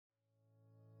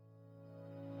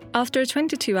After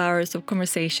 22 hours of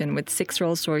conversation with 6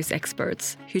 Rolls-Royce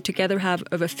experts who together have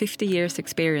over 50 years'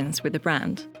 experience with the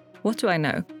brand, what do I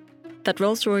know? That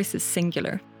Rolls-Royce is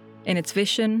singular in its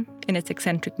vision, in its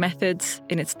eccentric methods,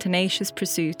 in its tenacious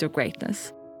pursuit of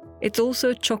greatness. It's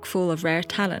also chock full of rare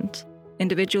talent,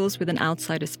 individuals with an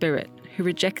outsider spirit who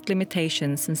reject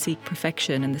limitations and seek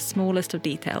perfection in the smallest of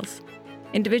details.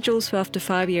 Individuals who, after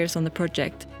 5 years on the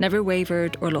project, never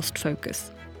wavered or lost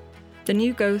focus. The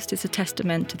new Ghost is a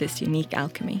testament to this unique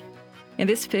alchemy. In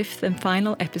this 5th and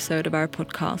final episode of our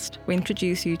podcast, we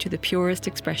introduce you to the purest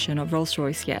expression of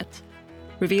Rolls-Royce yet,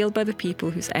 revealed by the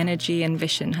people whose energy and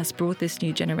vision has brought this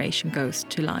new generation Ghost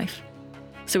to life.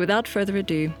 So without further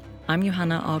ado, I'm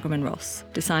Johanna Agerman Ross,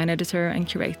 design editor and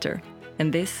curator,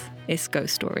 and this is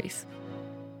Ghost Stories.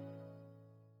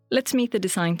 Let's meet the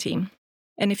design team.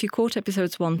 And if you caught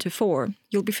episodes 1 to 4,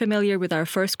 you'll be familiar with our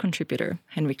first contributor,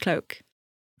 Henry Cloak.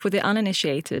 For the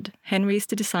uninitiated, Henry is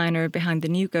the designer behind the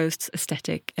new Ghost's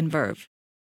aesthetic and verve.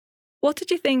 What did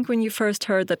you think when you first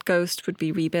heard that Ghost would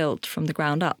be rebuilt from the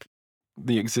ground up?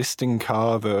 The existing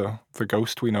car, the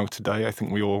Ghost we know today, I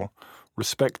think we all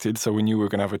respected, so we knew we were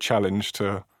going to have a challenge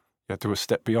to do a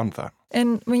step beyond that.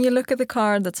 And when you look at the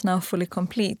car that's now fully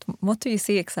complete, what do you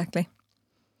see exactly?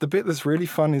 The bit that's really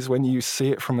fun is when you see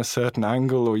it from a certain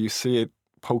angle or you see it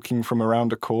poking from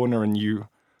around a corner and you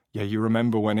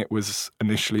remember when it was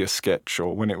initially a sketch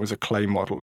or when it was a clay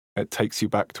model. It takes you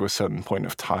back to a certain point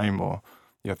of time or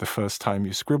the first time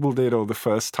you scribbled it or the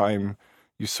first time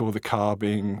you saw the car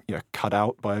being cut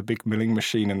out by a big milling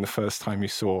machine and the first time you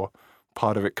saw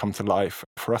part of it come to life.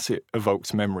 For us, it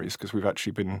evokes memories because we've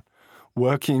actually been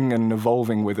working and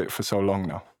evolving with it for so long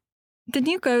now. The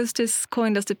new Ghost is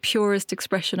coined as the purest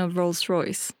expression of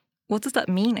Rolls-Royce. What does that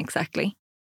mean exactly?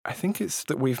 I think it's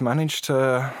that we've managed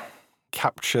to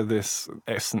capture this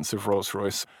essence of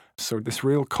Rolls-Royce. So this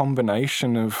real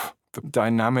combination of the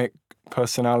dynamic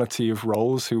personality of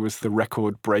Rolls, who was the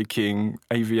record-breaking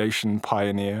aviation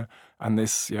pioneer, and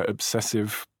this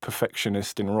obsessive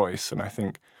perfectionist in Royce. And I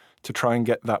think to try and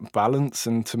get that balance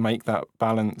and to make that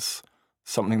balance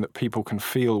something that people can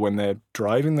feel when they're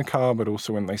driving the car, but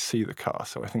also when they see the car.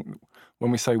 So I think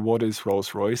when we say what is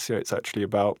Rolls-Royce, it's actually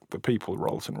about the people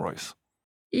Rolls and Royce.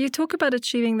 You talk about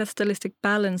achieving the stylistic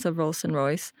balance of Rolls and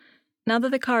Royce. Now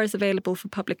that the car is available for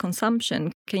public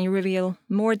consumption, can you reveal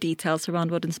more details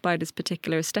around what inspired this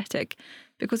particular aesthetic?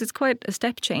 Because it's quite a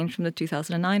step change from the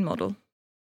 2009 model.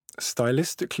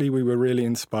 Stylistically, we were really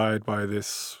inspired by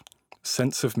this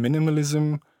sense of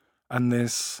minimalism and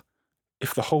this,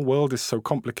 if the whole world is so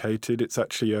complicated, it's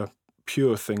actually a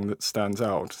pure thing that stands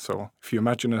out. So if you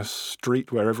imagine a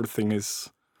street where everything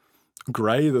is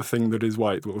grey, the thing that is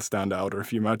white will stand out. Or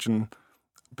if you imagine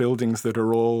buildings that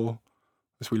are all,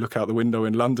 as we look out the window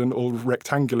in London, all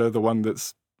rectangular, the one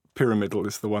that's pyramidal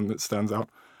is the one that stands out.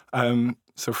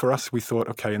 So for us, we thought,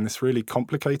 okay, in this really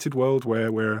complicated world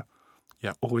where we're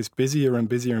always busier and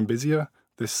busier and busier,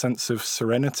 this sense of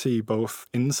serenity both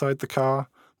inside the car,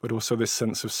 but also this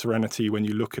sense of serenity when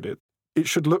you look at it. It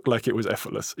should look like it was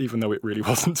effortless, even though it really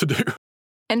wasn't to do.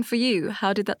 And for you,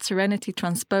 how did that serenity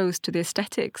transpose to the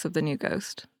aesthetics of the new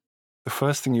Ghost? The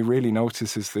first thing you really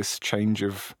notice is this change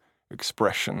of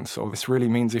expression. So this really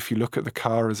means if you look at the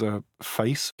car as a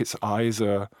face, its eyes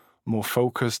are more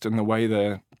focused and the way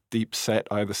they're deep set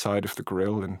either side of the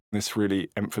grille. And this really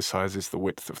emphasizes the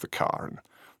width of the car. And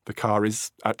the car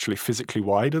is actually physically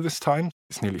wider this time.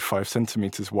 It's nearly 5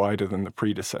 centimeters wider than the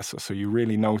predecessor. So you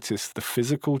really notice the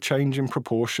physical change in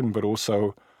proportion, but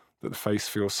also that the face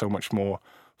feels so much more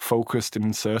focused and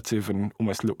insertive and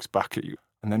almost looks back at you.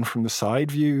 And then from the side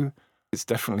view, it's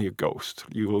definitely a Ghost.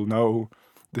 You will know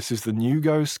this is the new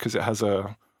Ghost because it has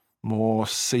a more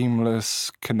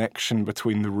seamless connection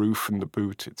between the roof and the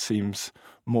boot. It seems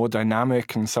more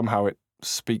dynamic and somehow it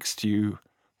speaks to you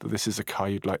that this is a car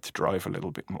you'd like to drive a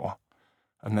little bit more.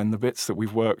 And then the bits that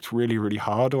we've worked really, really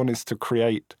hard on is to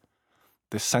create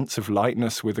this sense of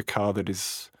lightness with a car that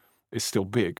is still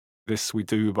big. This we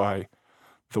do by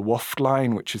the waft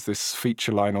line, which is this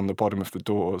feature line on the bottom of the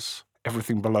doors.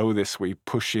 Everything below this we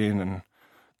push in and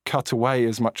cut away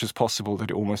as much as possible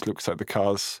that it almost looks like the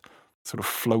car's sort of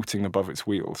floating above its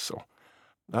wheels. So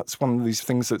that's one of these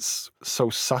things that's so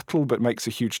subtle but makes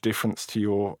a huge difference to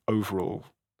your overall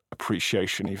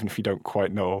appreciation, even if you don't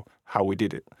quite know how we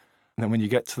did it. And then when you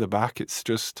get to the back, it's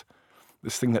just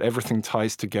this thing that everything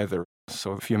ties together.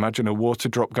 So if you imagine a water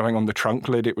drop going on the trunk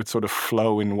lid, it would sort of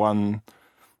flow in one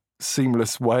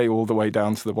seamless way all the way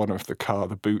down to the bottom of the car.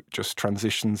 The boot just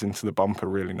transitions into the bumper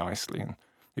really nicely. And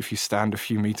if you stand a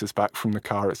few meters back from the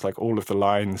car, it's like all of the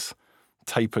lines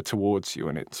taper towards you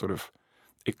and it sort of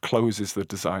it closes the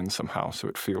design somehow,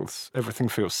 so everything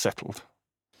feels settled.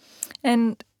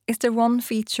 And is there one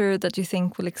feature that you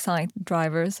think will excite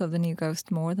drivers of the new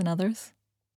Ghost more than others?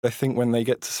 I think when they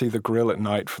get to see the grille at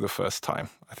night for the first time,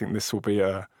 I think this will be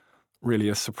really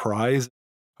a surprise.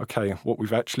 Okay, what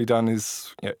we've actually done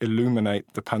is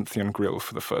illuminate the Pantheon grille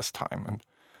for the first time. And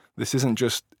this isn't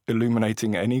just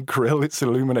illuminating any grille, it's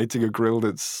illuminating a grille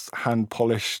that's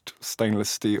hand-polished stainless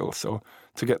steel. So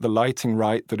to get the lighting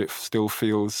right, that it still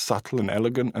feels subtle and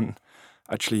elegant. And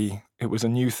actually, it was a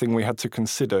new thing we had to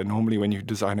consider. Normally when you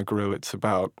design a grille, it's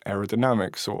about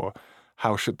aerodynamics or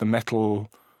how should the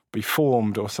metal be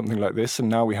formed or something like this. And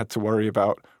now we had to worry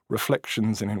about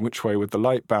reflections and in which way would the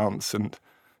light bounce and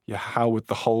how would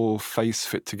the whole face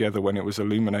fit together when it was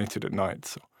illuminated at night.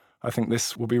 So I think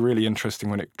this will be really interesting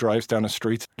when it drives down a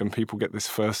street and people get this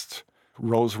first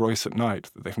Rolls-Royce at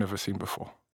night that they've never seen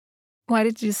before. Why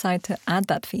did you decide to add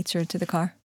that feature to the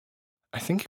car? I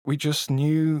think we just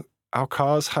knew our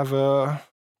cars have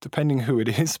depending who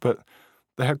it is, but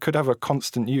they could have a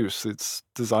constant use. It's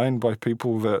designed by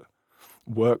people that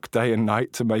work day and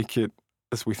night to make it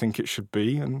as we think it should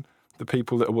be, and the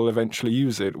people that will eventually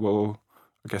use it will,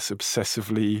 I guess,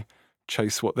 obsessively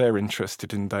chase what they're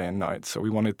interested in day and night. So we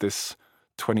wanted this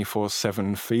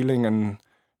 24/7 feeling, and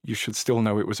you should still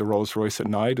know it was a Rolls-Royce at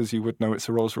night as you would know it's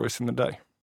a Rolls-Royce in the day.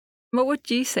 What would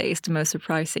you say is the most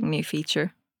surprising new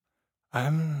feature?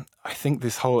 I think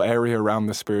this whole area around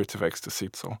the Spirit of Ecstasy.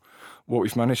 So what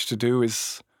we've managed to do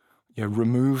is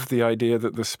remove the idea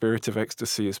that the Spirit of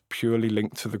Ecstasy is purely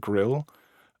linked to the grille,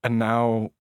 and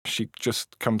now she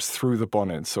just comes through the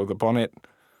bonnet. So the bonnet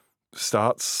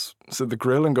starts at the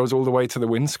grille and goes all the way to the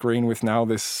windscreen with now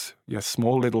this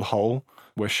small little hole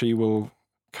where she will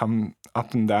come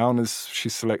up and down as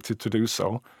she's selected to do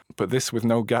so. But this with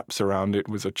no gaps around it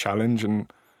was a challenge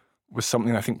and was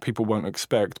something I think people won't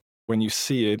expect. When you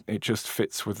see it, it just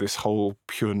fits with this whole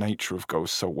pure nature of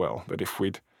Ghost so well that if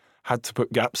we'd had to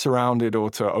put gaps around it or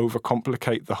to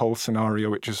overcomplicate the whole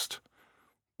scenario,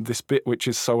 this bit which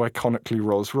is so iconically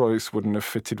Rolls-Royce wouldn't have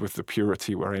fitted with the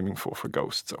purity we're aiming for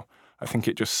Ghost. So I think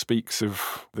it just speaks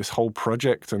of this whole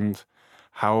project and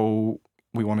how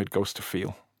we wanted Ghost to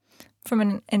feel. From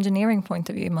an engineering point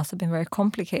of view, it must have been very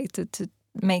complicated to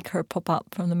make her pop up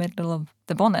from the middle of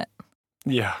the bonnet.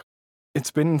 Yeah.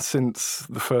 It's been since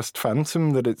the first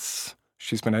Phantom that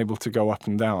she's been able to go up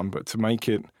and down, but to make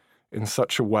it in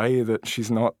such a way that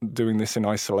she's not doing this in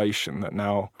isolation, that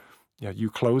now you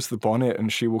close the bonnet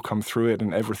and she will come through it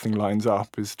and everything lines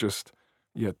up is just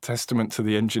testament to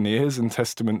the engineers and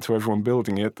testament to everyone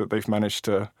building it that they've managed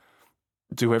to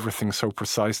do everything so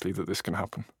precisely that this can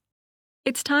happen.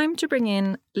 It's time to bring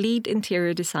in lead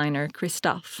interior designer Chris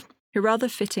Duff, who rather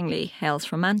fittingly hails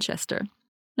from Manchester,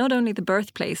 not only the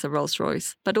birthplace of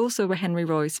Rolls-Royce, but also where Henry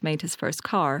Royce made his first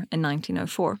car in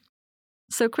 1904.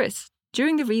 So Chris,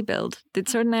 during the rebuild, did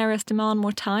certain areas demand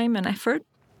more time and effort?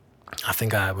 I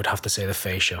think I would have to say the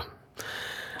fascia.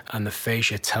 And the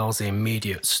fascia tells the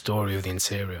immediate story of the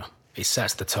interior. It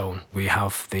sets the tone. We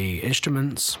have the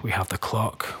instruments, we have the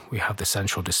clock, we have the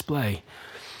central display,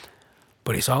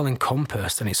 but it's all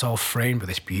encompassed and it's all framed with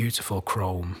this beautiful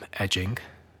chrome edging,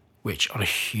 which on a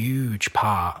huge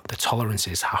part, the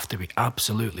tolerances have to be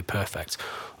absolutely perfect.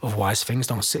 Otherwise, things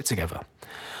don't sit together.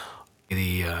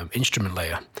 The instrument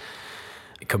layer,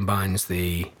 it combines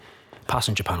the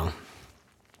passenger panel.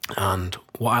 And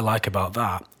what I like about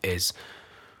that is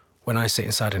when I sit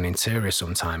inside an interior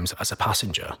sometimes as a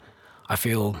passenger, I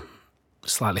feel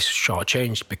slightly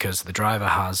shortchanged because the driver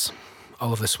has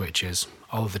all of the switches,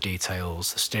 all of the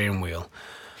details, the steering wheel.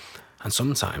 And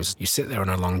sometimes you sit there on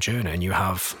a long journey and you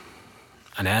have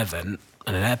an air vent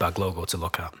and an airbag logo to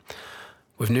look at.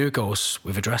 With New Ghost,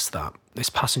 we've addressed that. This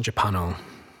passenger panel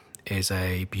is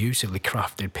a beautifully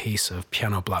crafted piece of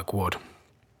piano black wood,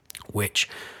 which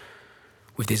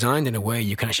we've designed in a way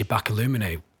you can actually back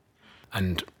illuminate.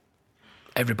 And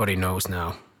everybody knows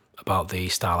now about the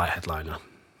Starlight headliner.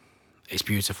 It's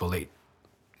beautiful.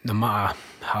 No matter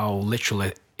how literal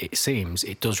it seems,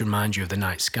 it does remind you of the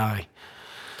night sky.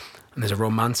 And there's a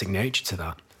romantic nature to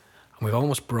that. And we've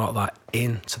almost brought that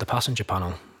into the passenger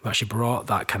panel. We've actually brought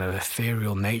that kind of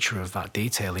ethereal nature of that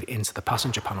detailing into the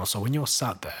passenger panel. So when you're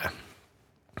sat there,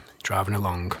 driving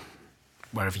along,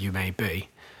 wherever you may be,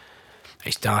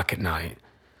 it's dark at night.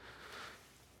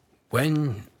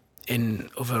 When in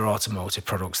other automotive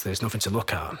products there's nothing to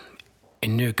look at,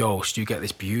 in New Ghost you get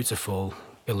this beautiful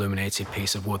illuminated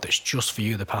piece of wood that's just for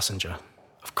you, the passenger.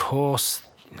 Of course,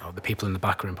 the people in the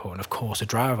back are important. Of course, the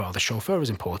driver or the chauffeur is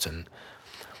important.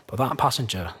 But that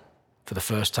passenger, for the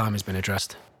first time, has been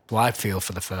addressed. Well, I feel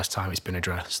for the first time it's been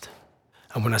addressed.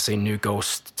 And when I see New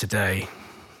Ghost today,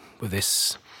 with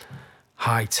this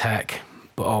high-tech,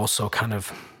 but also kind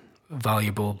of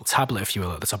valuable tablet, if you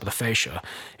will, at the top of the fascia,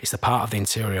 is the part of the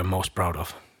interior I'm most proud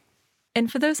of. And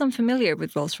for those unfamiliar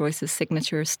with Rolls-Royce's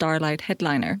signature Starlight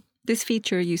headliner, this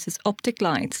feature uses optic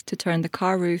lights to turn the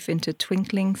car roof into a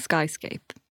twinkling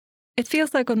skyscape. It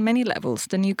feels like on many levels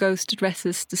the new Ghost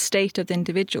addresses the state of the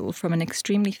individual from an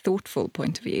extremely thoughtful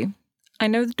point of view. I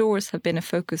know the doors have been a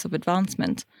focus of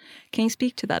advancement. Can you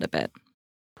speak to that a bit?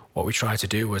 What we tried to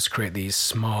do was create these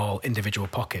small individual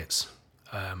pockets,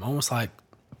 almost like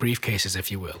briefcases,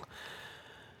 if you will.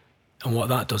 And what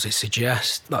that does is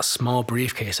suggest that small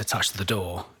briefcase attached to the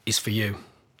door is for you,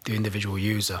 the individual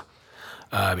user.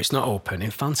 It's not open.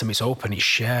 In Phantom, it's open, it's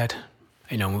shared.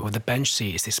 You know, with the bench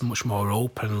seat, it's this much more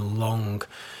open, long,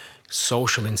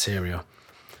 social interior.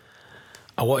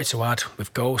 I wanted to add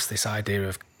with Ghost this idea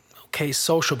of, okay, it's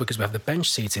social because we have the bench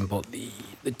seating, but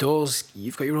the doors,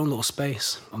 you've got your own little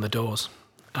space on the doors.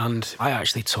 And I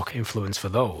actually took influence for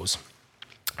those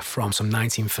from some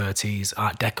 1930s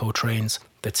Art Deco trains.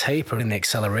 The taper and the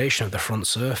acceleration of the front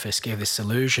surface gave this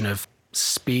illusion of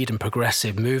speed and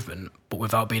progressive movement, but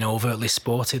without being overtly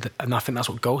sporty. And I think that's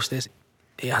what Ghost is.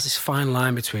 It has this fine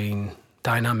line between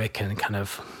dynamic and kind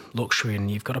of luxury,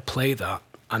 and you've got to play that.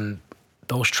 And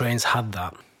those trains had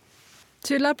that.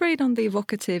 To elaborate on the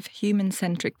evocative,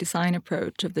 human-centric design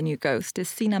approach of the new Ghost is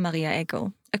Sina Maria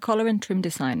Egel, a colour and trim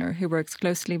designer who works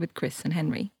closely with Chris and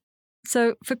Henry.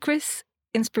 So for Chris,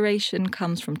 inspiration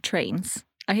comes from trains.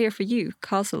 I hear for you,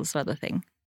 castles are the thing.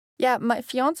 Yeah, my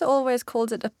fiancé always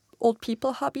calls it an old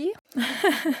people hobby.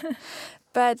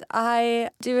 But I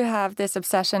do have this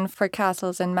obsession for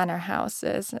castles and manor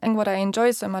houses. And what I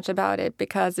enjoy so much about it,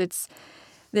 because it's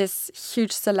this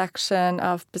huge selection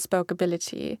of bespoke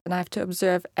ability. And I have to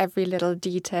observe every little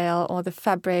detail, or the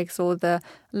fabrics, or the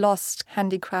lost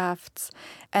handicrafts.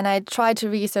 And I try to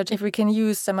research if we can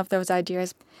use some of those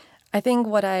ideas. I think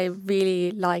what I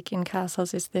really like in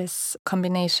castles is this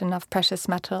combination of precious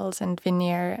metals and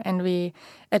veneer, and we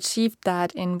achieved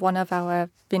that in one of our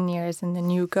veneers in the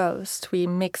new Ghost. We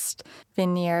mixed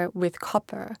veneer with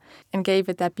copper and gave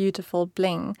it that beautiful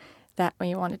bling that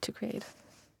we wanted to create.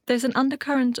 There's an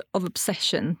undercurrent of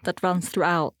obsession that runs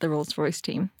throughout the Rolls-Royce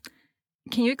team.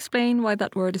 Can you explain why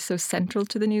that word is so central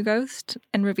to the new Ghost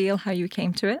and reveal how you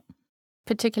came to it?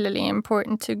 Particularly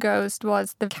important to Ghost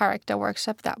was the character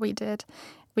workshop that we did.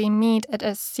 We meet at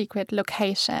a secret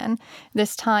location.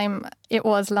 This time it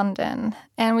was London.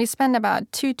 And we spent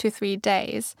about 2 to 3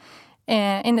 days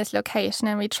in this location,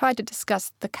 and we tried to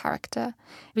discuss the character.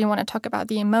 We want to talk about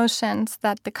the emotions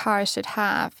that the car should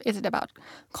have. Is it about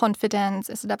confidence?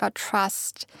 Is it about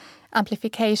trust?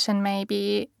 Amplification,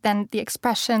 maybe? Then the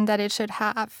expression that it should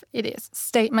have. It is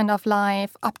statement of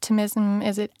life, optimism.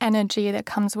 Is it energy that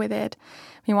comes with it?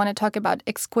 We want to talk about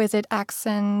exquisite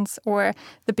accents, or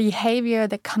the behavior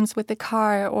that comes with the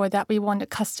car, or that we want a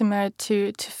customer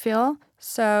to feel.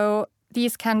 So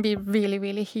these can be really,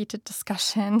 really heated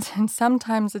discussions. And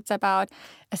sometimes it's about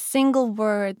a single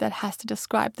word that has to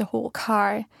describe the whole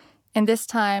car. And this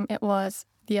time it was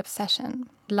the obsession.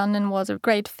 London was a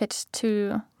great fit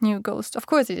to New Ghost. Of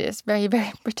course it is, very,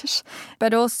 very British.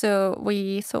 But also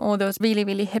we saw all those really,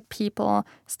 really hip people,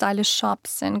 stylish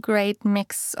shops, and great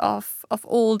mix of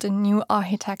old and new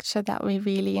architecture that we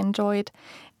really enjoyed.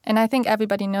 And I think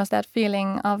everybody knows that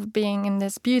feeling of being in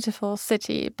this beautiful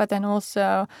city, but then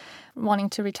also wanting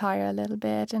to retire a little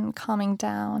bit and calming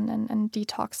down and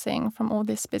detoxing from all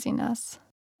this busyness.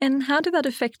 And how did that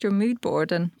affect your mood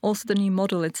board and also the new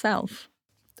model itself?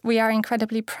 We are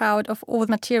incredibly proud of all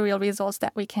the material results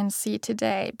that we can see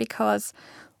today, because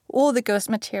all the Ghost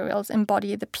materials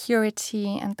embody the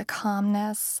purity and the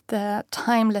calmness, the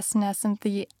timelessness and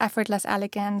the effortless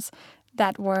elegance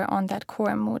that were on that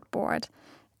core mood board.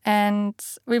 And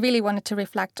we really wanted to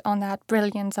reflect on that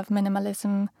brilliance of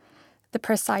minimalism, the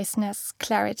preciseness,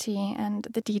 clarity, and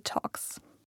the detox.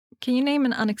 Can you name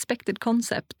an unexpected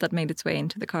concept that made its way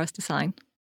into the car's design?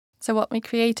 So what we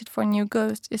created for New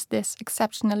Ghost is this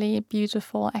exceptionally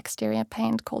beautiful exterior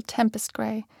paint called Tempest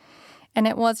Grey. And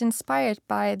it was inspired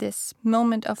by this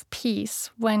moment of peace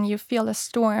when you feel a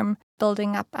storm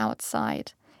building up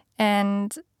outside.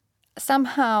 And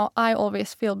somehow I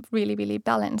always feel really, really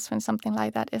balanced when something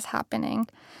like that is happening.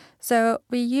 So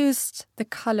we used the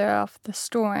color of the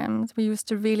storms. We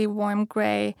used a really warm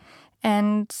grey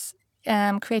and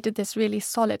created this really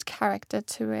solid character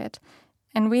to it.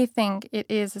 And we think it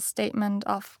is a statement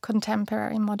of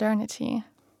contemporary modernity.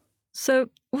 So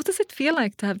what does it feel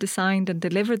like to have designed and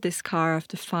delivered this car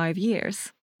after 5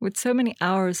 years? With so many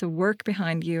hours of work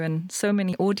behind you and so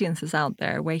many audiences out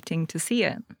there waiting to see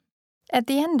it. At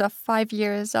the end of 5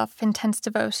 years of intense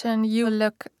devotion, you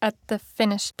look at the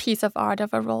finished piece of art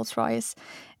of a Rolls-Royce,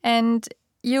 and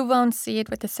you won't see it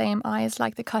with the same eyes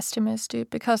like the customers do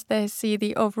because they see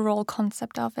the overall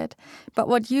concept of it. But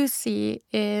what you see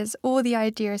is all the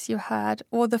ideas you had,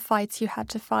 all the fights you had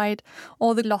to fight,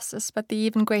 all the losses, but the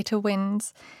even greater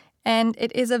wins. And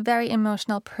it is a very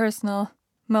emotional, personal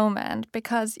moment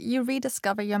because you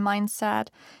rediscover your mindset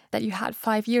that you had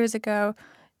 5 years ago.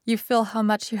 You feel how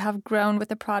much you have grown with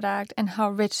the product and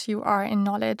how rich you are in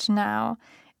knowledge now.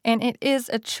 And it is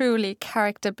a truly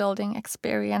character-building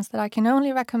experience that I can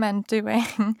only recommend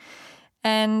doing.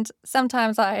 And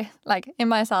sometimes I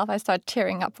start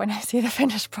tearing up when I see the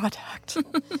finished product.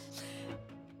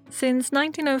 Since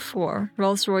 1904,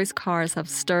 Rolls-Royce cars have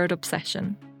stirred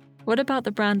obsession. What about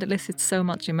the brand elicits so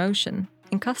much emotion?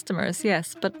 In customers,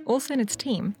 yes, but also in its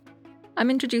team. I'm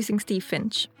introducing Steve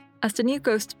Finch. As the new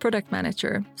Ghost product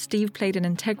manager, Steve played an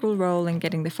integral role in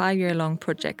getting the 5-year-long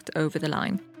project over the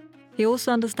line. He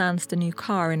also understands the new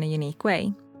car in a unique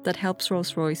way that helps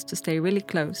Rolls-Royce to stay really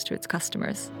close to its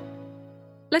customers.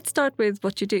 Let's start with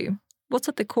what you do. What's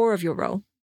at the core of your role?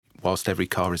 Whilst every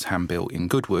car is hand-built in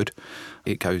Goodwood,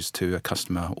 it goes to a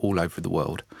customer all over the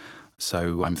world.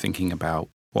 So I'm thinking about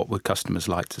what would customers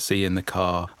like to see in the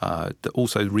car,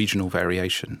 also regional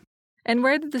variation. And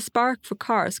where did the spark for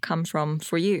cars come from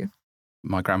for you?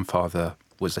 My grandfather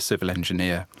was a civil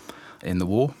engineer in the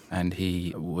war, and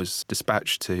he was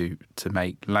dispatched to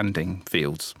make landing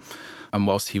fields. And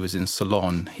whilst he was in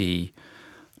Ceylon, he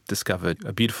discovered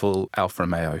a beautiful Alfa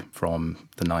Romeo from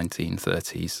the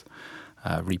 1930s,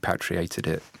 repatriated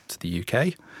it to the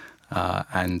UK,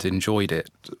 and enjoyed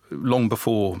it long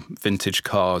before vintage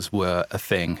cars were a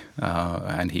thing.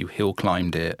 And he hill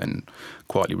climbed it and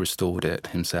quietly restored it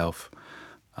himself.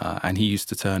 And he used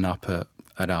to turn up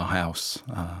at our house,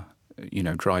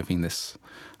 driving this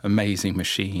amazing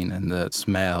machine, and the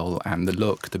smell and the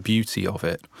look, the beauty of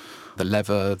it, the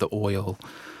leather, the oil,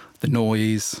 the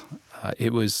noise.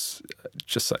 It was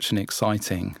just such an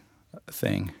exciting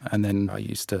thing. And then I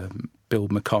used to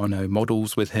build Meccano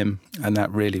models with him, and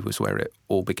that really was where it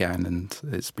all began. And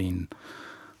it's been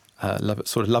a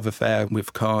love affair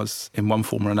with cars in one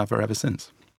form or another ever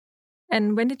since.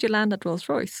 And when did you land at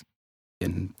Rolls-Royce?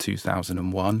 In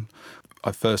 2001.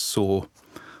 I first saw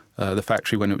the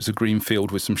factory when it was a green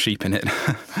field with some sheep in it.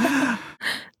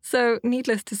 So,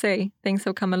 needless to say, things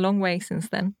have come a long way since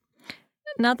then.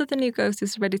 Now that the new Ghost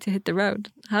is ready to hit the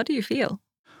road, how do you feel?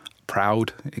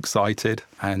 Proud, excited,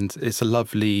 and it's a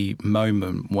lovely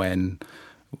moment when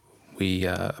we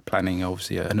are planning,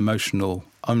 obviously, an emotional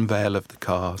unveil of the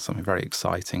car, something very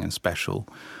exciting and special.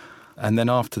 And then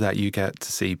after that, you get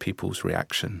to see people's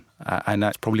reaction. And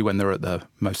that's probably when they're at the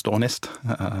most honest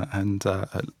and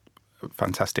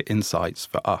fantastic insights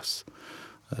for us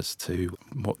as to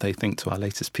what they think to our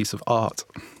latest piece of art.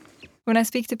 When I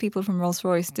speak to people from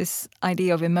Rolls-Royce, this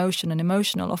idea of emotion and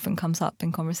emotional often comes up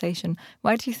in conversation.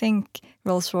 Why do you think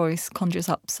Rolls-Royce conjures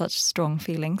up such strong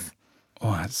feelings?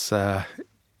 Oh,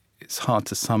 it's hard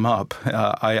to sum up.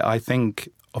 I think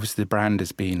obviously the brand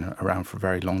has been around for a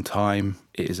very long time.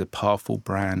 It is a powerful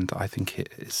brand. I think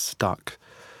it is stuck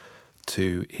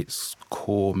to its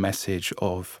core message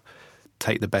of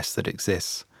take the best that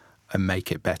exists and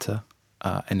make it better.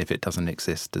 And if it doesn't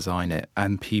exist, design it.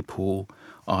 And people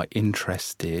are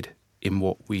interested in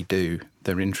what we do.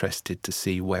 They're interested to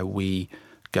see where we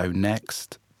go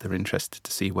next. They're interested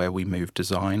to see where we move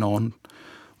design on,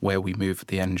 where we move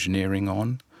the engineering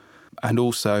on. And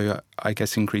also, I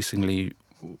guess increasingly,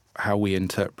 how we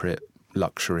interpret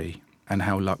luxury and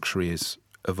how luxury is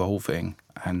evolving.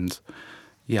 And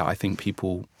yeah, I think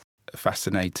people are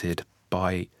fascinated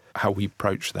by how we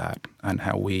approach that and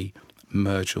how we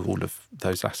merge all of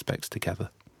those aspects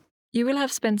together. You will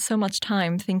have spent so much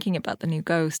time thinking about the new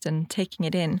Ghost and taking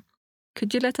it in.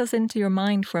 Could you let us into your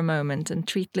mind for a moment and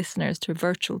treat listeners to a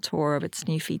virtual tour of its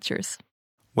new features?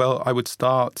 Well, I would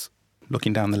start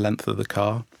looking down the length of the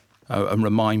car and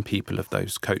remind people of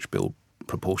those coach build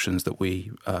proportions that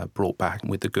we brought back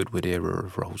with the Goodwood era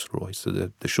of Rolls-Royce. So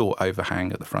the short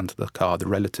overhang at the front of the car, the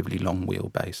relatively long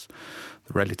wheelbase,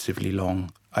 the relatively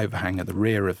long overhang at the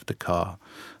rear of the car,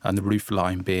 and the roof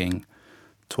line being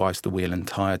twice the wheel and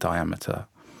tyre diameter.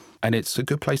 And it's a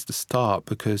good place to start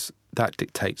because that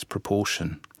dictates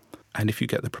proportion. And if you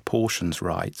get the proportions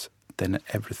right, then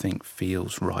everything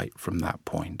feels right from that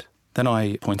point. Then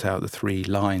I point out the three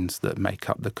lines that make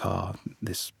up the car,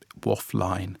 this waft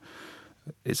line.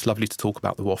 It's lovely to talk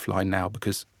about the waft line now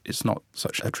because it's not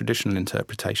such a traditional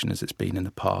interpretation as it's been in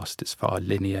the past. It's far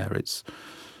linear, it's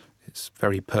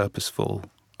very purposeful,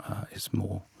 it's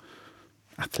more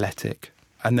athletic.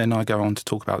 And then I go on to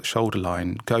talk about the shoulder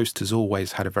line. Ghost has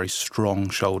always had a very strong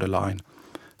shoulder line.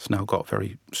 It's now got a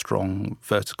very strong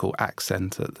vertical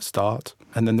accent at the start.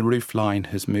 And then the roof line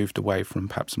has moved away from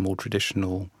perhaps a more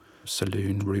traditional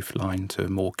saloon roof line to a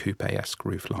more coupe-esque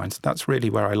roof line. So that's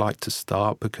really where I like to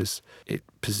start, because it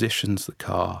positions the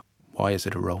car. Why is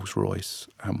it a Rolls-Royce,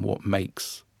 and what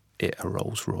makes it a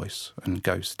Rolls-Royce? And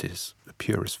Ghost is the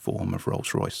purest form of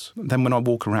Rolls-Royce. Then when I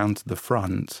walk around to the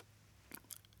front,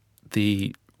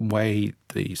 the way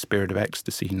the Spirit of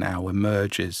Ecstasy now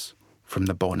emerges from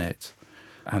the bonnet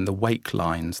and the wake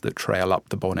lines that trail up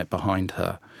the bonnet behind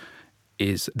her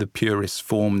is the purest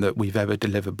form that we've ever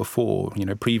delivered before. You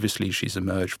know, previously she's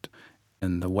emerged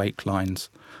and the wake lines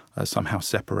are somehow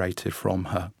separated from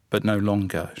her, but no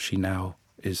longer. She now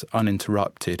is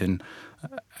uninterrupted,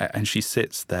 and she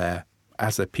sits there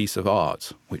as a piece of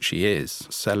art, which she is,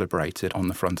 celebrated on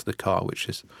the front of the car, which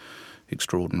is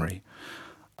extraordinary.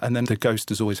 And then the Ghost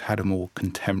has always had a more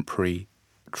contemporary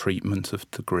treatment of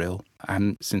the grille,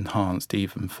 and it's enhanced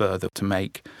even further to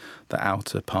make the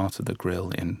outer part of the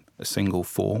grille in a single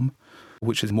form,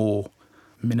 which is more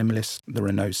minimalist. There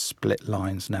are no split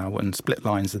lines now, and split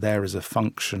lines are there as a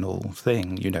functional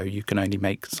thing. You know, you can only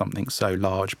make something so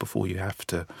large before you have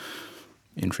to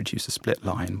introduce a split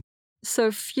line.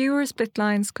 So fewer split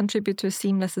lines contribute to a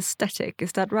seamless aesthetic,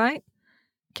 is that right?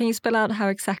 Can you spell out how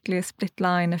exactly a split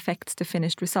line affects the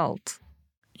finished result?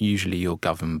 Usually you're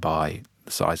governed by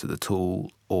the size of the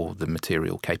tool or the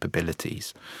material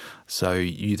capabilities. So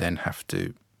you then have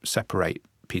to separate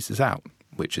pieces out,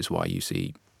 which is why you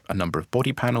see a number of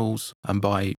body panels. And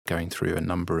by going through a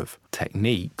number of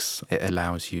techniques, it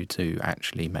allows you to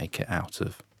actually make it out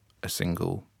of a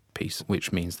single piece,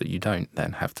 which means that you don't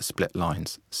then have the split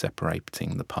lines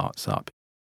separating the parts up.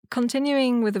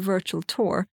 Continuing with the virtual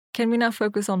tour, can we now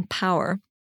focus on power?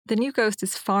 The new Ghost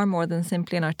is far more than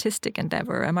simply an artistic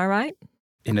endeavour, am I right?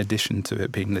 In addition to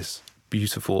it being this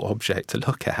beautiful object to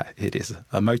look at, it is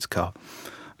a motor car.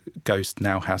 Ghost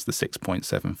now has the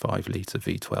 6.75 litre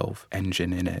V12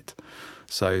 engine in it.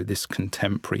 So this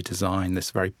contemporary design,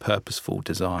 this very purposeful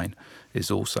design,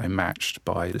 is also matched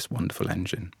by this wonderful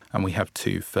engine. And we have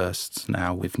two firsts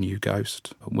now with new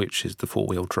Ghost, which is the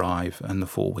four-wheel drive and the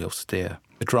four-wheel steer.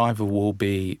 The driver will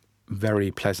be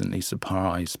very pleasantly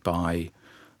surprised by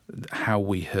how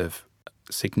we have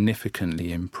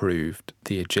significantly improved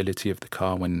the agility of the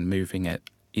car when moving it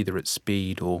either at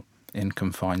speed or in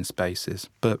confined spaces.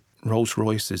 But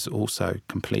Rolls-Royce is also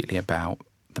completely about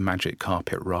the magic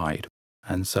carpet ride.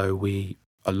 And so we,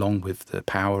 along with the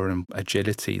power and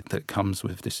agility that comes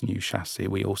with this new chassis,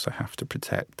 we also have to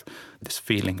protect this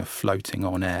feeling of floating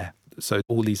on air. So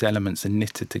all these elements are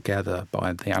knitted together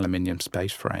by the aluminium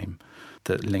space frame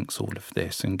that links all of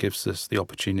this and gives us the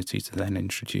opportunity to then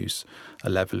introduce a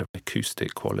level of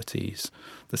acoustic qualities,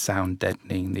 the sound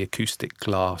deadening, the acoustic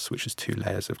glass, which is two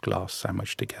layers of glass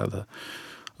sandwiched together.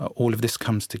 All of this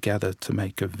comes together to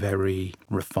make a very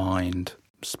refined,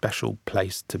 special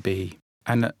place to be.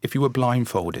 And if you were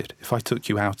blindfolded, if I took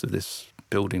you out of this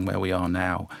building where we are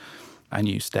now and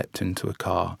you stepped into a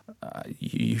car,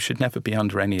 you should never be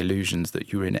under any illusions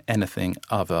that you're in anything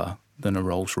other than a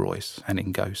Rolls-Royce and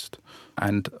in Ghost.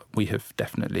 And we have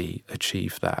definitely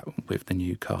achieved that with the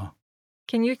new car.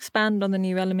 Can you expand on the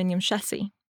new aluminium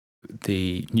chassis?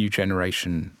 The new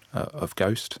generation of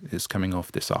Ghost is coming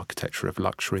off this architecture of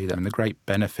luxury. And the great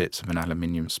benefits of an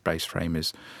aluminium space frame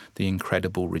is the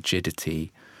incredible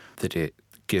rigidity that it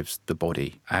gives the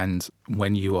body. And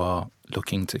when you are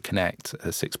looking to connect a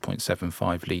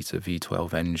 6.75 litre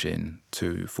V12 engine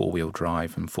to four-wheel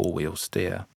drive and four-wheel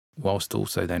steer, whilst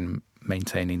also then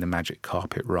maintaining the magic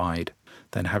carpet ride,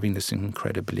 then having this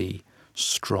incredibly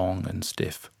strong and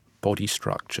stiff body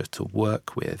structure to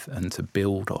work with and to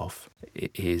build off,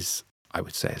 it is, I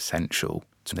would say, essential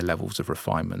to the levels of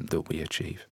refinement that we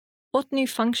achieve. What new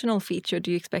functional feature do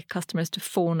you expect customers to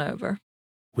fawn over?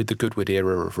 With the Goodwood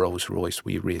era of Rolls-Royce,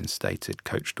 we reinstated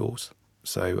coach doors.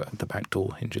 So the back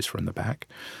door hinges from the back.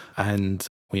 And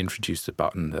we introduced a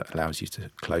button that allows you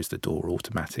to close the door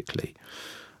automatically.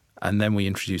 And then we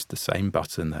introduced the same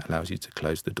button that allows you to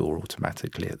close the door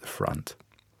automatically at the front.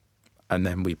 And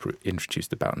then we introduced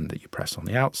the button that you press on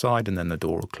the outside and then the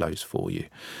door will close for you.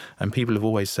 And people have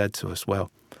always said to us,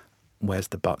 well, where's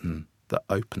the button that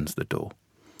opens the door?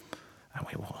 And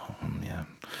we were, yeah.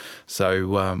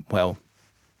 So,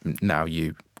 now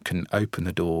you can open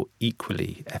the door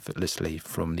equally effortlessly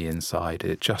from the inside.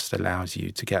 It just allows you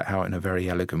to get out in a very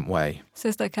elegant way. So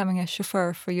it's like having a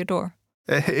chauffeur for your door.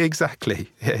 Exactly.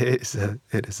 It is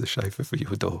a chauffeur for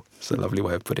your door. It's a lovely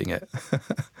way of putting it.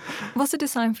 What's a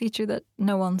design feature that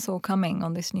no one saw coming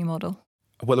on this new model?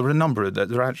 Well, there are a number of...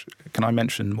 Can I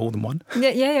mention more than one?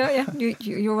 Yeah.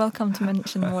 You're welcome to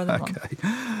mention more than one. Okay.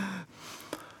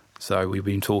 So we've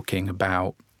been talking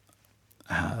about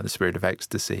the Spirit of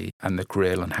Ecstasy and the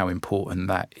grill and how important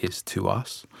that is to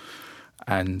us.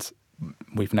 And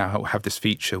we've now have this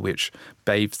feature which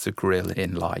bathes the grill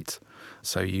in light.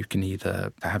 So you can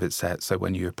either have it set so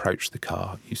when you approach the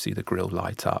car, you see the grill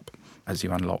light up as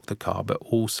you unlock the car, but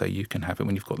also you can have it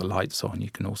when you've got the lights on, you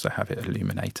can also have it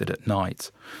illuminated at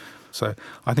night. So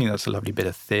I think that's a lovely bit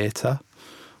of theatre,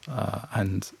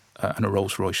 and a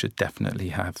Rolls-Royce should definitely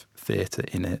have theatre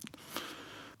in it.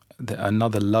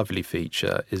 Another lovely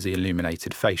feature is the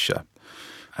illuminated fascia,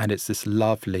 and it's this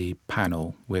lovely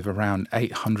panel with around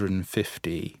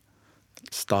 850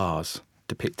 stars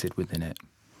depicted within it,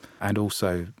 and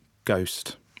also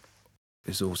Ghost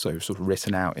is also sort of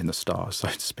written out in the stars, so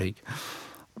to speak.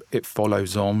 It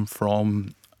follows on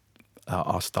from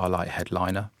our Starlight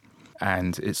headliner,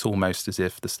 and it's almost as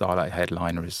if the Starlight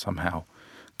headliner is somehow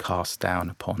cast down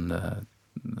upon the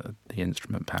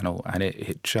instrument panel, and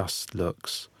it just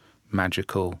looks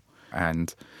magical,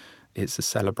 and it's a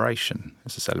celebration.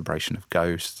 It's a celebration of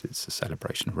Ghost, it's a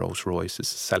celebration of Rolls-Royce,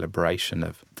 it's a celebration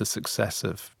of the success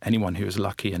of anyone who is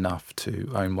lucky enough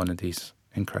to own one of these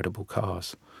incredible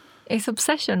cars. Is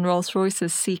obsession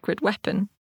Rolls-Royce's secret weapon?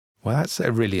 Well, that's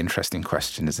a really interesting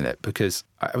question, isn't it? Because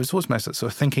I was almost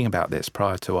sort of thinking about this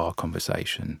prior to our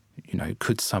conversation. You know,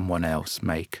 could someone else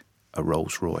make a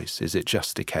Rolls-Royce? Is it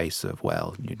just a case of,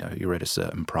 well, you know, you're at a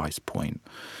certain price point,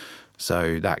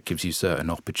 so that gives you certain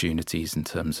opportunities in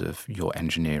terms of your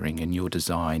engineering and your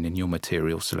design and your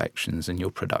material selections and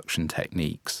your production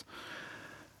techniques.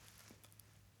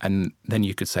 And then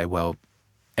you could say, well,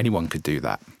 anyone could do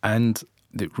that. And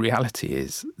the reality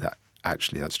is that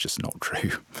actually that's just not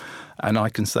true. And I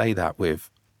can say that with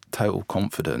total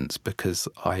confidence because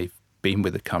I've been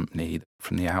with the company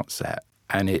from the outset.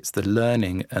 And it's the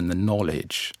learning and the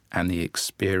knowledge and the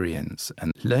experience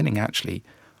and learning actually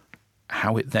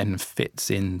how it then fits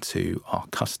into our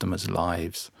customers'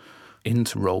 lives,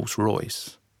 into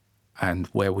Rolls-Royce, and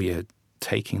where we are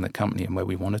taking the company and where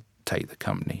we want to take the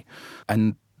company.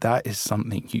 And that is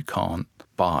something you can't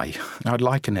buy. I'd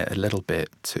liken it a little bit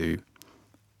to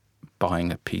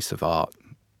buying a piece of art.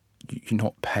 You're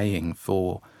not paying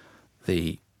for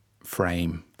the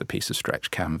frame, the piece of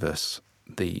stretch canvas,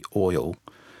 the oil.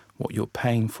 What you're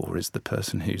paying for is the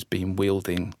person who's been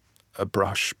wielding a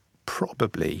brush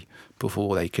probably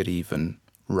before they could even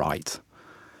write.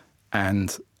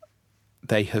 And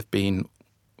they have been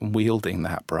wielding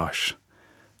that brush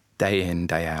day in,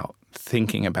 day out,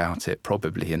 thinking about it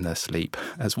probably in their sleep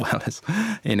as well as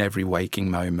in every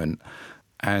waking moment.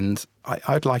 And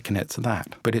I'd liken it to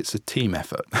that, but it's a team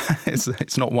effort.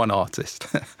 It's not one artist.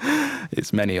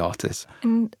 It's many artists.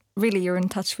 And really, you're in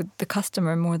touch with the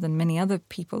customer more than many other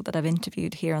people that I've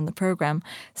interviewed here on the programme.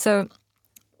 So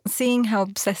seeing how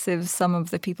obsessive some of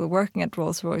the people working at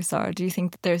Rolls-Royce are, do you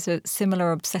think that there's a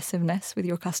similar obsessiveness with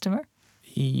your customer?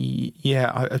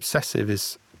 Yeah, obsessive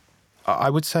is, I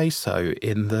would say so,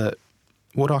 in that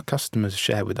what our customers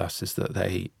share with us is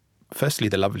that firstly,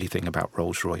 the lovely thing about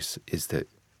Rolls-Royce is that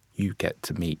you get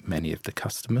to meet many of the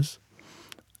customers,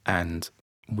 and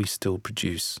we still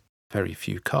produce very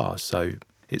few cars, so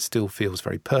it still feels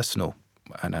very personal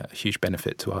and a huge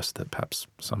benefit to us that perhaps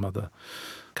some other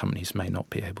companies may not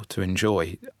be able to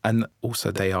enjoy. And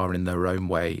also they are in their own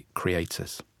way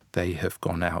creators. They have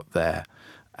gone out there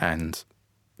and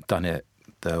done it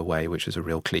their way, which is a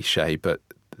real cliche, but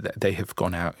they have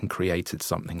gone out and created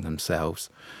something themselves,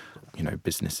 you know,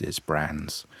 businesses,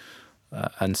 brands.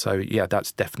 And so, yeah,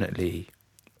 that's definitely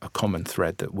a common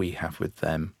thread that we have with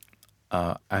them.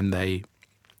 And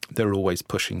they're always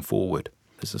pushing forward.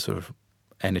 There's a sort of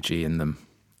energy in them.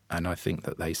 And I think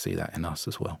that they see that in us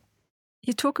as well.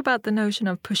 You talk about the notion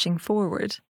of pushing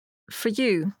forward. For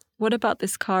you, what about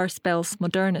this car spells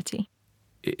modernity?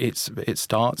 It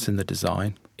starts in the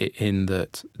design, in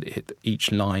that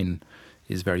each line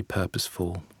is very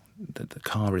purposeful, that the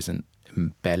car isn't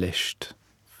embellished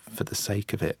for the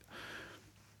sake of it,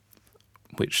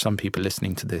 which some people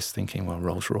listening to this thinking, well,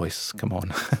 Rolls-Royce, come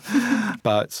on.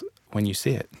 But when you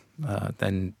see it,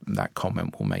 then that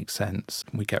comment will make sense.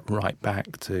 We get right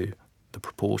back to the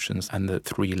proportions and the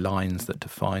three lines that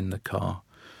define the car.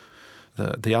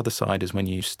 The other side is when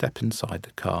you step inside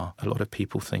the car, a lot of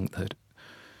people think that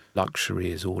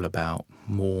luxury is all about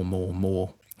more, more,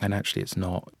 more. And actually it's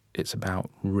not. It's about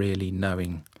really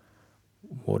knowing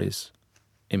what is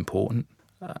important.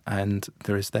 And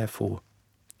there is therefore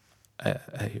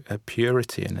a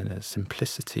purity and a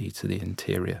simplicity to the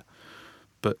interior.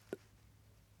 But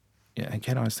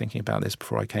again, I was thinking about this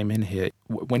before I came in here.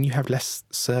 When you have less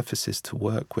surfaces to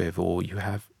work with, or you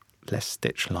have less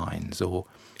stitch lines or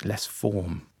less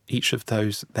form, each of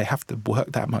those, they have to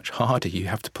work that much harder. You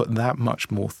have to put that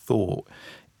much more thought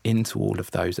into all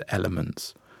of those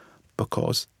elements,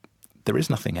 because there is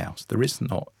nothing else. There is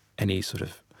not any sort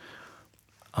of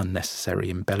unnecessary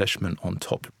embellishment on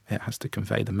top. It has to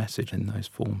convey the message in those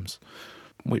forms,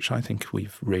 which I think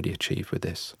we've really achieved with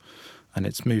this. And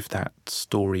it's moved that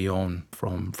story on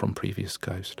from previous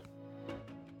Ghost.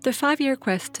 The 5-year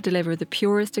quest to deliver the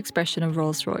purest expression of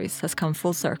Rolls-Royce has come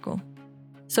full circle.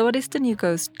 So what is the new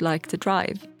Ghost like to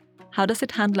drive? How does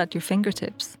it handle at your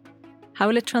fingertips? How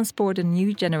will it transport a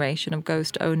new generation of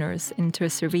Ghost owners into a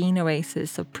serene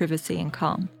oasis of privacy and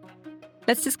calm?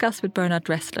 Let's discuss with Bernard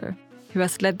Dressler, who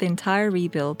has led the entire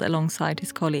rebuild alongside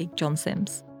his colleague John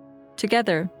Sims.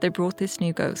 Together, they brought this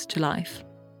new Ghost to life.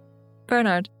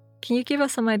 Bernard, can you give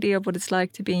us some idea of what it's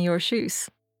like to be in your shoes,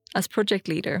 as project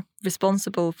leader,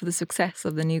 responsible for the success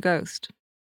of the new Ghost?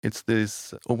 It's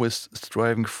this always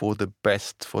striving for the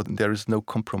best, there is no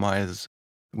compromise.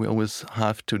 We always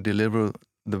have to deliver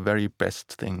the very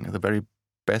best thing, the very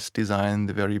best design,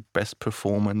 the very best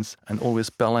performance, and always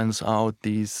balance out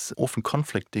these often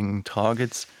conflicting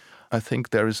targets. I think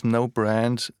there is no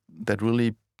brand that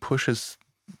really pushes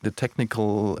the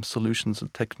technical solutions, the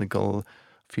technical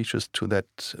features to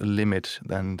that limit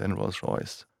than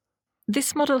Rolls-Royce.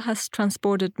 This model has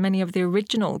transported many of the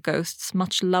original Ghost's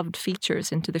much-loved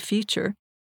features into the future.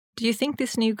 Do you think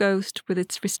this new Ghost, with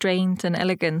its restraint and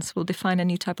elegance, will define a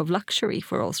new type of luxury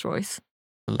for Rolls-Royce?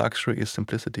 Luxury is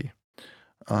simplicity.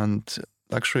 And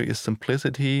luxury is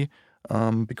simplicity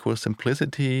because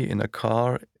simplicity in a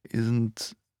car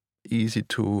isn't easy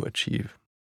to achieve.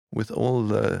 With all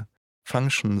the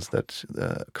functions that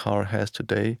the car has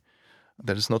today,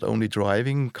 that is not only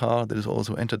driving car, that is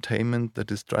also entertainment,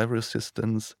 that is driver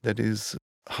assistance, that is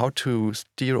how to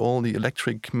steer all the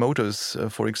electric motors,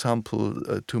 for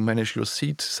example, to manage your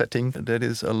seat setting. That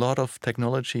is a lot of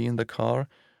technology in the car,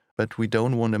 but we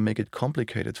don't want to make it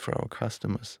complicated for our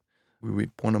customers. We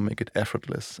want to make it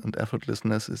effortless, and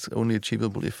effortlessness is only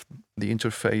achievable if the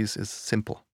interface is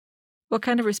simple. What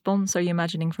kind of response are you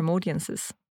imagining from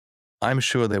audiences? I'm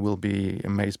sure they will be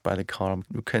amazed by the car.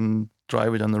 You can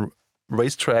drive it on the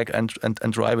racetrack and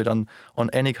drive it on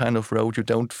any kind of road. You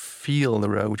don't feel the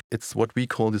road. It's what we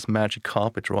call this magic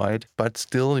carpet ride, but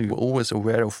still you're always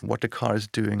aware of what the car is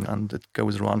doing, and it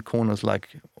goes around corners like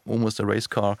almost a race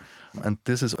car. And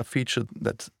this is a feature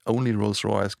that only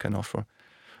Rolls-Royce can offer.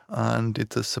 And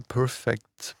it is a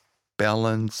perfect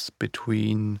balance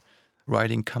between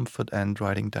riding comfort and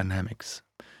riding dynamics.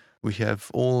 We have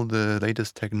all the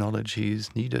latest technologies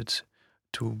needed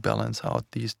to balance out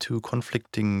these two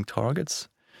conflicting targets.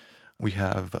 We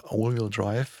have all-wheel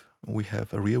drive, we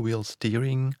have a rear-wheel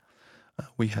steering,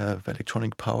 we have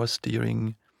electronic power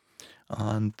steering,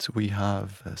 and we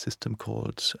have a system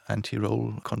called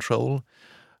anti-roll control,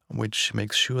 which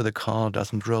makes sure the car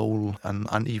doesn't roll on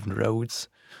uneven roads.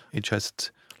 It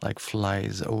just like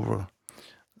flies over.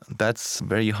 That's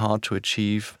very hard to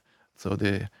achieve. So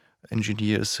the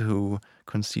engineers who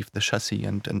conceived the chassis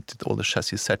and did all the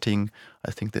chassis setting,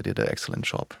 I think they did an excellent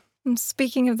job.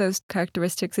 Speaking of those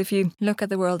characteristics, if you look at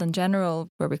the world in general,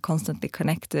 where we're constantly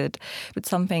connected with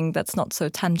something that's not so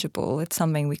tangible, it's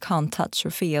something we can't touch or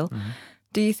feel,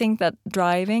 do you think that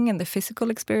driving and the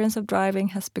physical experience of driving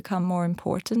has become more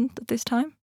important at this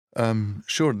time?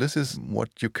 Sure, this is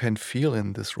what you can feel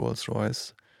in this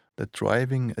Rolls-Royce. That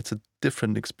driving, it's a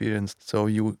different experience. So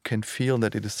you can feel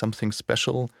that it is something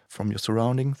special from your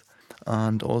surroundings,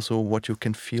 and also what you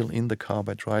can feel in the car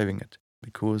by driving it,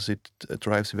 because it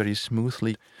drives very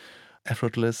smoothly,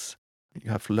 effortless.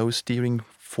 You have low steering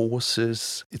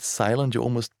forces. It's silent. You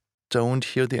almost don't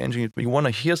hear the engine. You want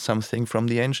to hear something from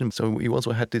the engine. So we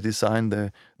also had to design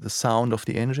the sound of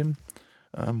the engine,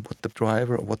 what the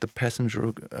driver or what the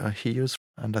passenger hears.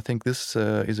 And I think this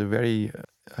is a very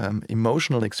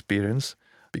emotional experience,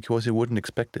 because you wouldn't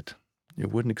expect it. You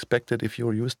wouldn't expect it if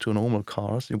you're used to normal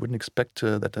cars. You wouldn't expect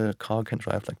that a car can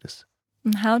drive like this.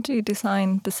 And how do you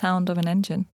design the sound of an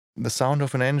engine? The sound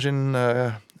of an engine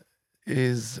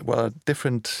is, well,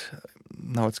 different.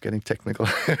 Now it's getting technical.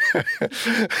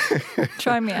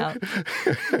 Try me out.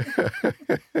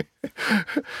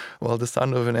 Well, the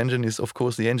sound of an engine is, of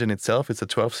course, the engine itself. It's a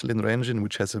 12-cylinder engine,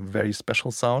 which has a very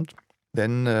special sound.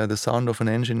 Then the sound of an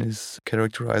engine is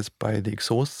characterized by the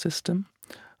exhaust system.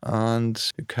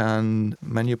 And you can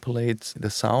manipulate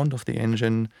the sound of the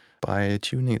engine by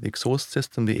tuning the exhaust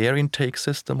system, the air intake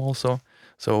system also.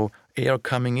 So air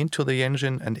coming into the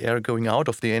engine and air going out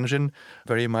of the engine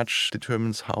very much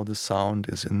determines how the sound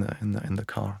is in the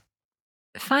car.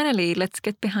 Finally, let's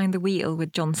get behind the wheel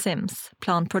with John Sims,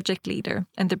 plant project leader,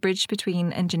 and the bridge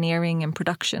between engineering and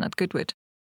production at Goodwood.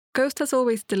 Ghost has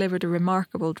always delivered a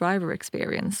remarkable driver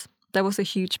experience. That was a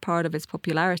huge part of its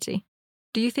popularity.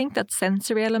 Do you think that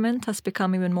sensory element has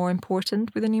become even more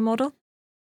important with the new model?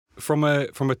 From a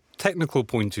technical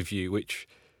point of view, which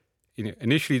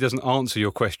initially doesn't answer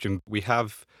your question, we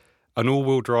have an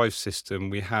all-wheel drive system,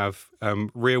 we have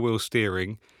rear-wheel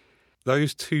steering.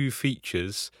 Those two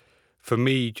features, for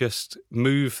me, just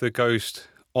move the Ghost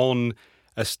on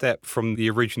a step from the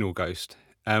original Ghost.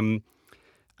 And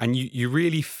you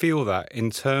really feel that in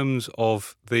terms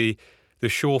of the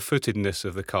sure-footedness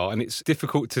of the car. And it's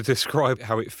difficult to describe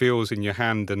how it feels in your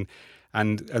hand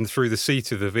and through the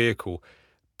seat of the vehicle.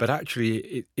 But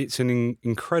actually, it's an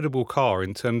incredible car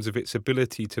in terms of its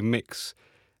ability to mix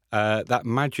that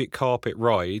magic carpet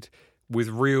ride with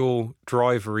real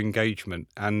driver engagement.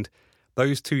 And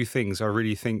those two things I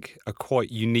really think are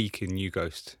quite unique in New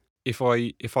Ghost. If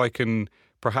I can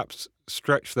perhaps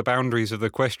stretch the boundaries of the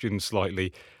question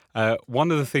slightly, one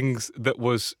of the things that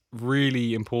was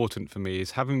really important for me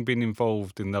is having been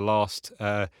involved in the last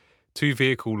two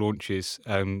vehicle launches,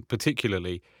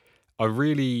 particularly, I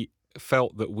really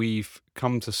felt that we've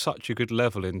come to such a good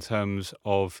level in terms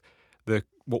of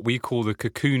what we call the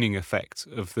cocooning effect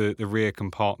of the rear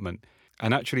compartment.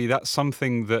 And actually, that's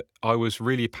something that I was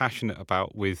really passionate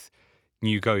about with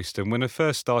New Ghost. And when I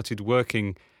first started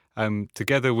working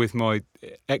together with my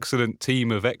excellent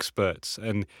team of experts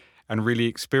and really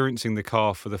experiencing the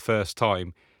car for the first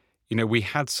time, we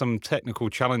had some technical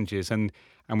challenges and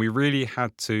we really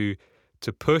had to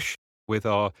push with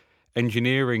our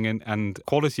engineering and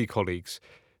quality colleagues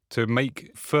to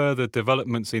make further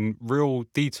developments in real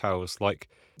details like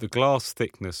the glass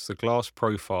thickness, the glass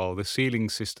profile, the sealing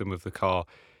system of the car,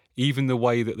 even the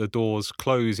way that the doors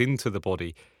close into the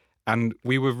body. And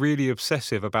we were really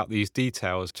obsessive about these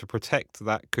details to protect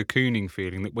that cocooning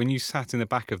feeling that when you sat in the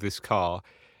back of this car,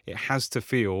 it has to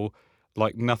feel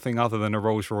like nothing other than a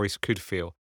Rolls-Royce could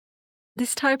feel.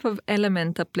 This type of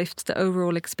element uplifts the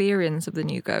overall experience of the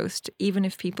new Ghost, even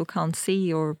if people can't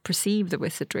see or perceive the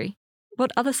wizardry.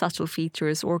 What other subtle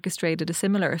features orchestrated a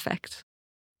similar effect?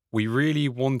 We really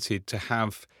wanted to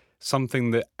have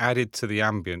something that added to the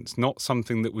ambience, not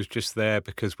something that was just there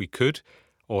because we could,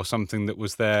 or something that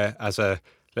was there as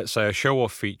let's say, a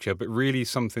show-off feature, but really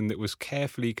something that was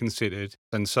carefully considered.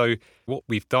 And so what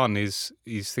we've done is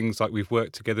things like we've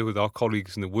worked together with our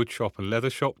colleagues in the wood shop and leather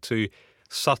shop to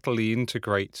subtly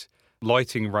integrate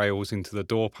lighting rails into the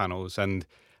door panels and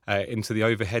into the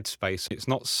overhead space. It's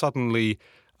not suddenly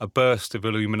a burst of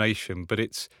illumination, but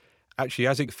it's actually,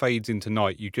 as it fades into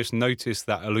night, you just notice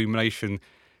that illumination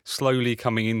slowly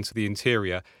coming into the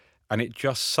interior, and it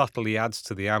just subtly adds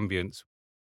to the ambience.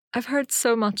 I've heard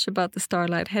so much about the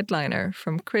Starlight headliner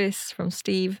from Chris, from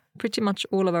Steve, pretty much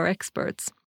all of our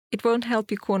experts. It won't help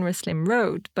you corner a slim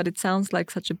road, but it sounds like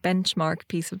such a benchmark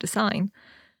piece of design.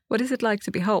 What is it like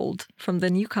to behold from the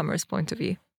newcomer's point of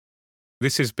view?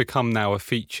 This has become now a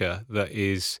feature that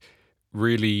is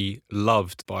really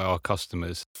loved by our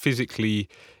customers. Physically,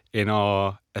 in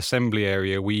our assembly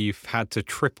area, we've had to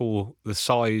triple the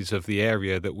size of the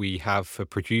area that we have for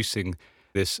producing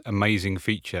this amazing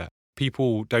feature.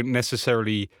 People don't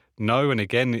necessarily know, and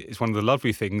again, it's one of the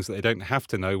lovely things that they don't have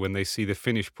to know when they see the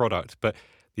finished product, but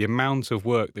the amount of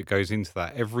work that goes into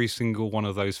that, every single one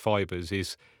of those fibres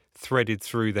is threaded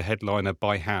through the headliner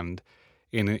by hand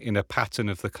in a pattern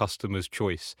of the customer's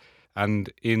choice.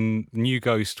 And in New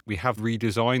Ghost, we have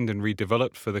redesigned and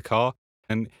redeveloped for the car.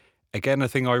 And again, a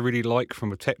thing I really like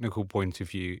from a technical point of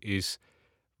view is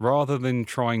rather than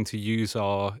trying to use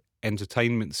our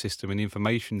entertainment system and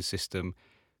information system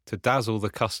to dazzle the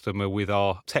customer with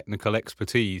our technical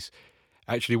expertise,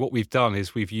 actually what we've done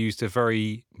is we've used a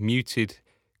very muted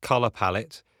colour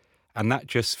palette, and that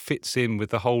just fits in with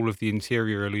the whole of the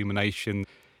interior illumination,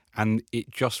 and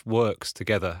it just works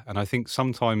together. And I think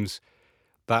sometimes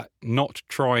that not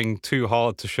trying too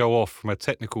hard to show off from a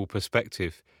technical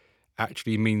perspective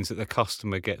actually means that the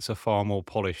customer gets a far more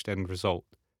polished end result.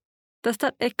 Does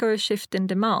that echo a shift in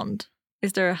demand?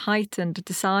 Is there a heightened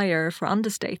desire for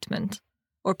understatement?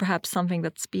 Or perhaps something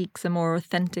that speaks a more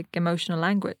authentic emotional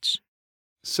language?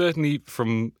 Certainly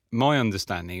from my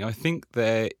understanding, I think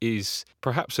there is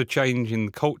perhaps a change in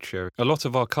culture. A lot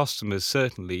of our customers,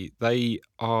 certainly, they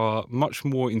are much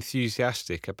more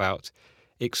enthusiastic about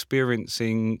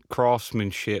experiencing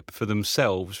craftsmanship for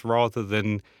themselves rather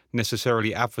than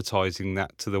necessarily advertising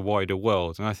that to the wider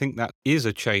world. And I think that is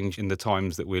a change in the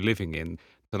times that we're living in.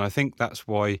 And I think that's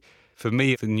why For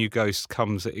me, the new Ghost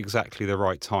comes at exactly the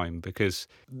right time because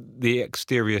the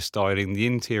exterior styling, the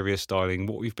interior styling,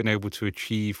 what we've been able to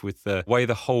achieve with the way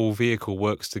the whole vehicle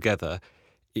works together,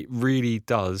 it really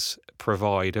does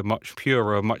provide a much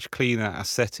purer, much cleaner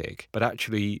aesthetic, but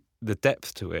actually the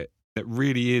depth to it, it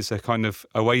really is a kind of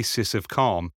oasis of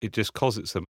calm. It just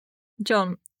closets them.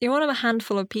 John, you're one of a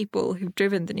handful of people who've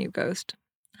driven the new Ghost.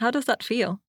 How does that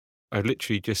feel? I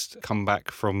literally just come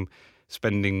back from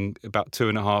spending about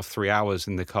 2.5, 3 hours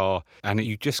in the car, and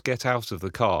you just get out of the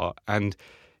car, and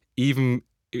even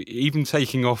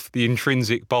taking off the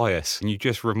intrinsic bias, and you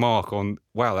just remark on,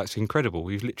 wow, that's incredible.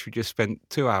 We've literally just spent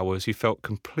 2 hours. You felt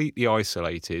completely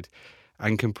isolated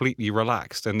and completely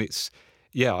relaxed. And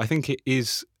I think it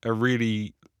is a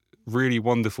really, really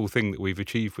wonderful thing that we've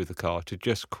achieved with the car, to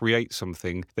just create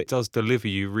something that does deliver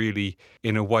you really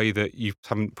in a way that you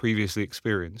haven't previously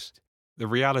experienced. The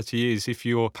reality is, if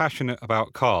you're passionate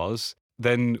about cars,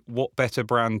 then what better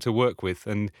brand to work with?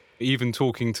 And even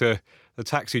talking to the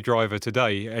taxi driver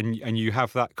today, and you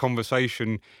have that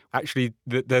conversation, actually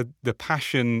the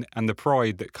passion and the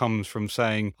pride that comes from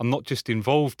saying, I'm not just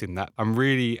involved in that, I'm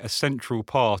really a central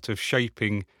part of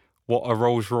shaping what a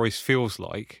Rolls-Royce feels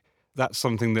like. That's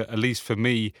something that, at least for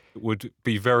me, would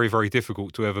be very, very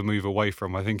difficult to ever move away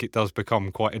from. I think it does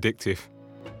become quite addictive.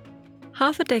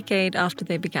 Half a decade after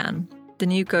they began, the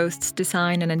new Ghost's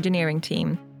design and engineering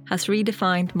team has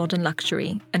redefined modern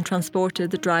luxury and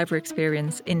transported the driver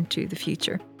experience into the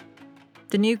future.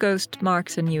 The new Ghost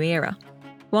marks a new era,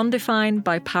 one defined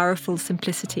by powerful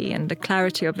simplicity and a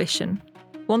clarity of vision,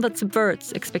 one that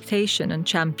subverts expectation and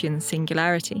champions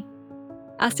singularity.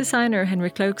 As designer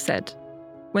Henry Cloak said,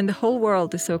 when the whole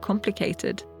world is so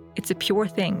complicated, it's a pure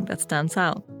thing that stands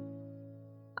out.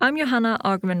 I'm Johanna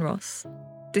Argumen Ross,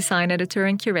 design editor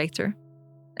and curator,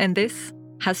 and this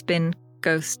has been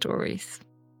Ghost Stories.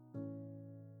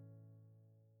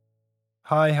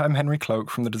 Hi, I'm Henry Cloak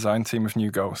from the design team of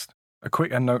New Ghost. A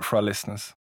quick end note for our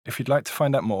listeners. If you'd like to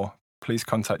find out more, please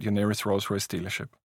contact your nearest Rolls-Royce dealership.